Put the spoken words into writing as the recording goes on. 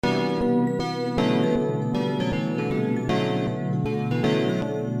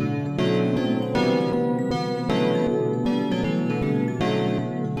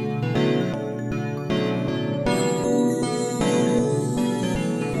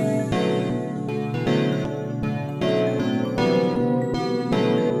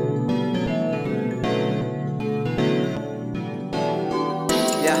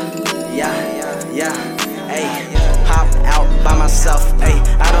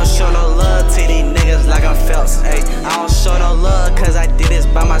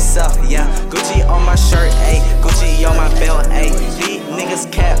myself, yeah. Gucci on my shirt, ayy, Gucci on my belt, ayy. These niggas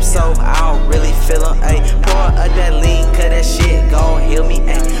cap, so I don't really feel them, ayy. Pour up that lean, cause that shit gon' heal me,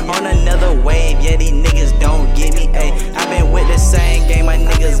 ayy. On another wave, yeah, these niggas don't get me, ayy. I been with the same game, my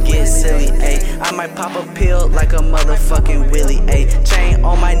niggas get silly, ayy. I might pop a pill like a motherfucking Willie, ayy. Chain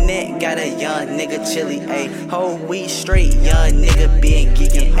on my neck, got a young nigga chilly, ayy. Whole week straight, young nigga being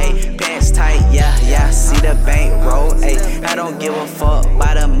geeking, ayy. Pants tight, yeah, see the bank roll, ayy. I don't give a fuck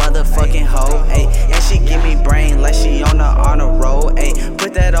by the motherfucking hoe, ayy. And she give me brain like she on the roll, ayy.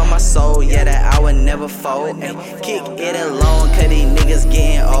 Put that on my soul, yeah, that I would never fold, ayy. Kick it alone, cause these niggas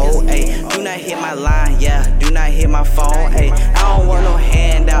getting old, ayy. Do not hit my line, yeah, do not hit my phone, ayy. I don't want no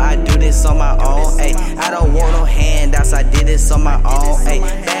handout, I do this on my own, ayy. I don't want no handouts, I did this on my own, ayy.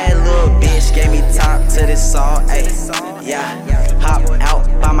 Bad little bitch gave me top to this song, ayy. Yeah, hop out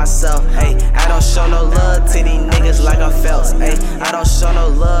by myself, ayy. I don't show no love to these niggas like I'm Phelps, ayy. I don't show no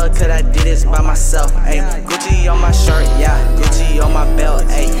love cause I did this by myself, ayy. Gucci on my shirt, yeah, Gucci on my belt,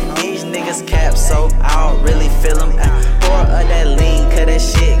 ayy. These niggas cap, so I don't really feel them, ayy. Pour up that lean cause that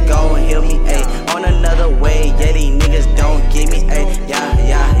shit